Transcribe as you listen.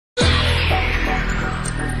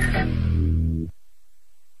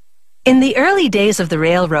In the early days of the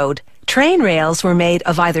railroad, train rails were made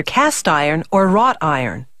of either cast iron or wrought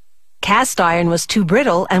iron. Cast iron was too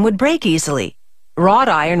brittle and would break easily. Wrought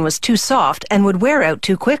iron was too soft and would wear out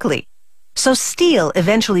too quickly. So steel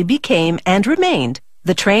eventually became and remained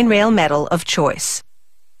the train rail metal of choice.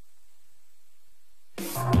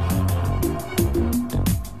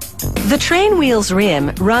 The train wheel's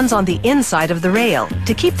rim runs on the inside of the rail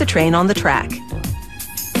to keep the train on the track.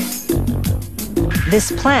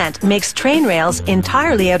 This plant makes train rails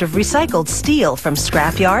entirely out of recycled steel from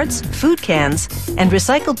scrap yards, food cans, and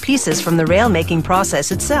recycled pieces from the rail-making process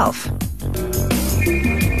itself.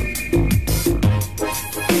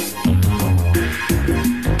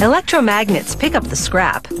 Electromagnets pick up the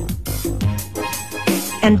scrap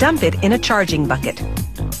and dump it in a charging bucket.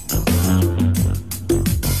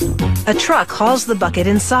 A truck hauls the bucket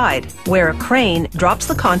inside, where a crane drops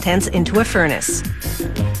the contents into a furnace.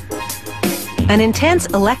 An intense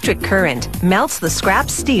electric current melts the scrap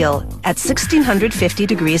steel at 1650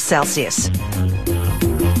 degrees Celsius.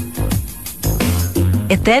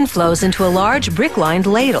 It then flows into a large brick-lined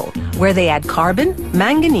ladle, where they add carbon,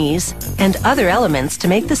 manganese, and other elements to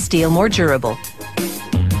make the steel more durable.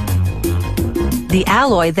 The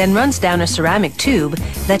alloy then runs down a ceramic tube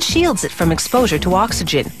that shields it from exposure to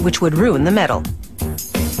oxygen, which would ruin the metal.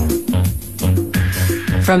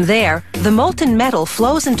 From there, the molten metal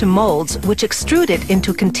flows into molds which extrude it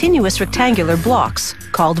into continuous rectangular blocks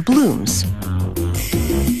called blooms.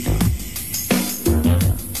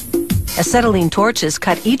 Acetylene torches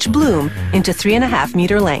cut each bloom into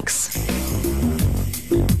 3.5-meter lengths.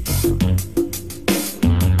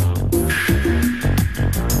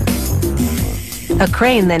 A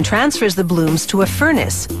crane then transfers the blooms to a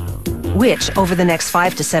furnace, which, over the next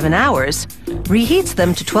 5 to 7 hours, reheats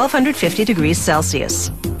them to 1250 degrees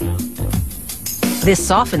Celsius. This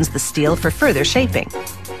softens the steel for further shaping.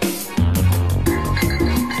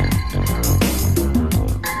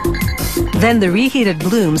 Then the reheated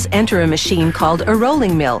blooms enter a machine called a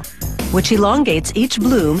rolling mill, which elongates each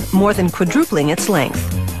bloom more than quadrupling its length.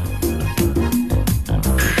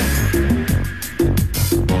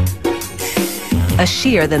 A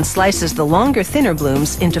shear then slices the longer, thinner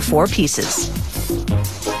blooms into 4 pieces.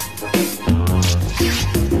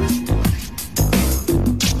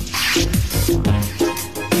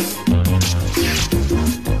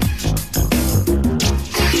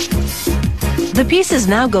 The pieces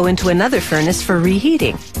now go into another furnace for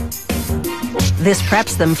reheating. This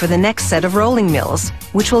preps them for the next set of rolling mills,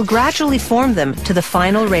 which will gradually form them to the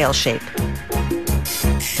final rail shape.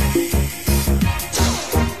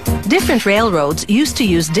 Different railroads used to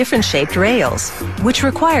use different shaped rails, which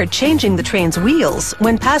required changing the train's wheels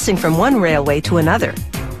when passing from one railway to another.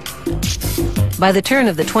 By the turn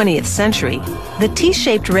of the 20th century, the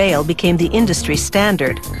T-shaped rail became the industry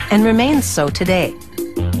standard and remains so today.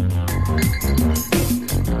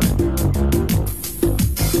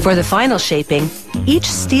 For the final shaping, each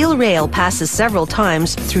steel rail passes several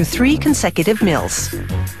times through 3 consecutive mills.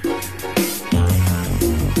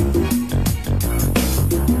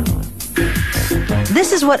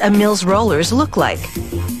 This is what a mill's rollers look like.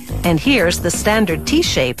 And here's the standard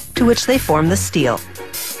T-shape to which they form the steel.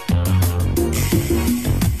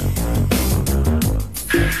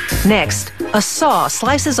 Next, a saw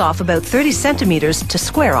slices off about 30 centimeters to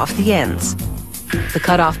square off the ends. The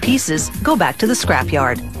cut-off pieces go back to the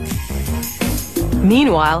scrapyard.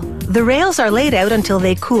 Meanwhile, the rails are laid out until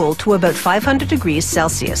they cool to about 500 degrees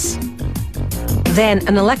Celsius. Then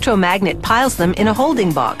an electromagnet piles them in a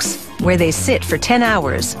holding box, where they sit for 10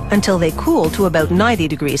 hours until they cool to about 90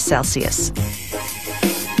 degrees Celsius.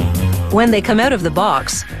 When they come out of the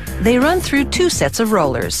box, they run through 2 sets of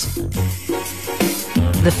rollers.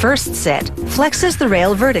 The first set flexes the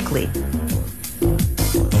rail vertically.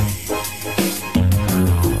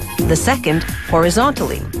 The second,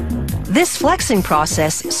 horizontally. This flexing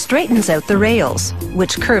process straightens out the rails,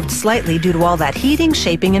 which curved slightly due to all that heating,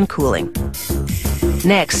 shaping, and cooling.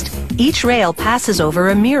 Next, each rail passes over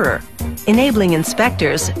a mirror, enabling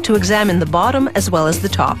inspectors to examine the bottom as well as the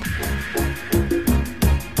top.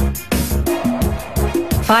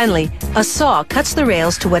 Finally, a saw cuts the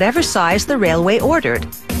rails to whatever size the railway ordered,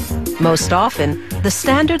 most often the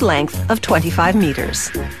standard length of 25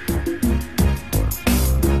 meters.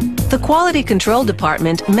 The Quality Control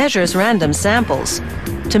Department measures random samples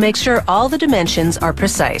to make sure all the dimensions are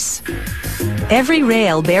precise. Every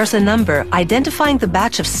rail bears a number identifying the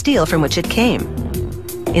batch of steel from which it came.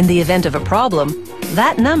 In the event of a problem,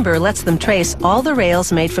 that number lets them trace all the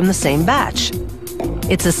rails made from the same batch.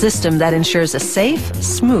 It's a system that ensures a safe,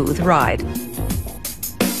 smooth ride.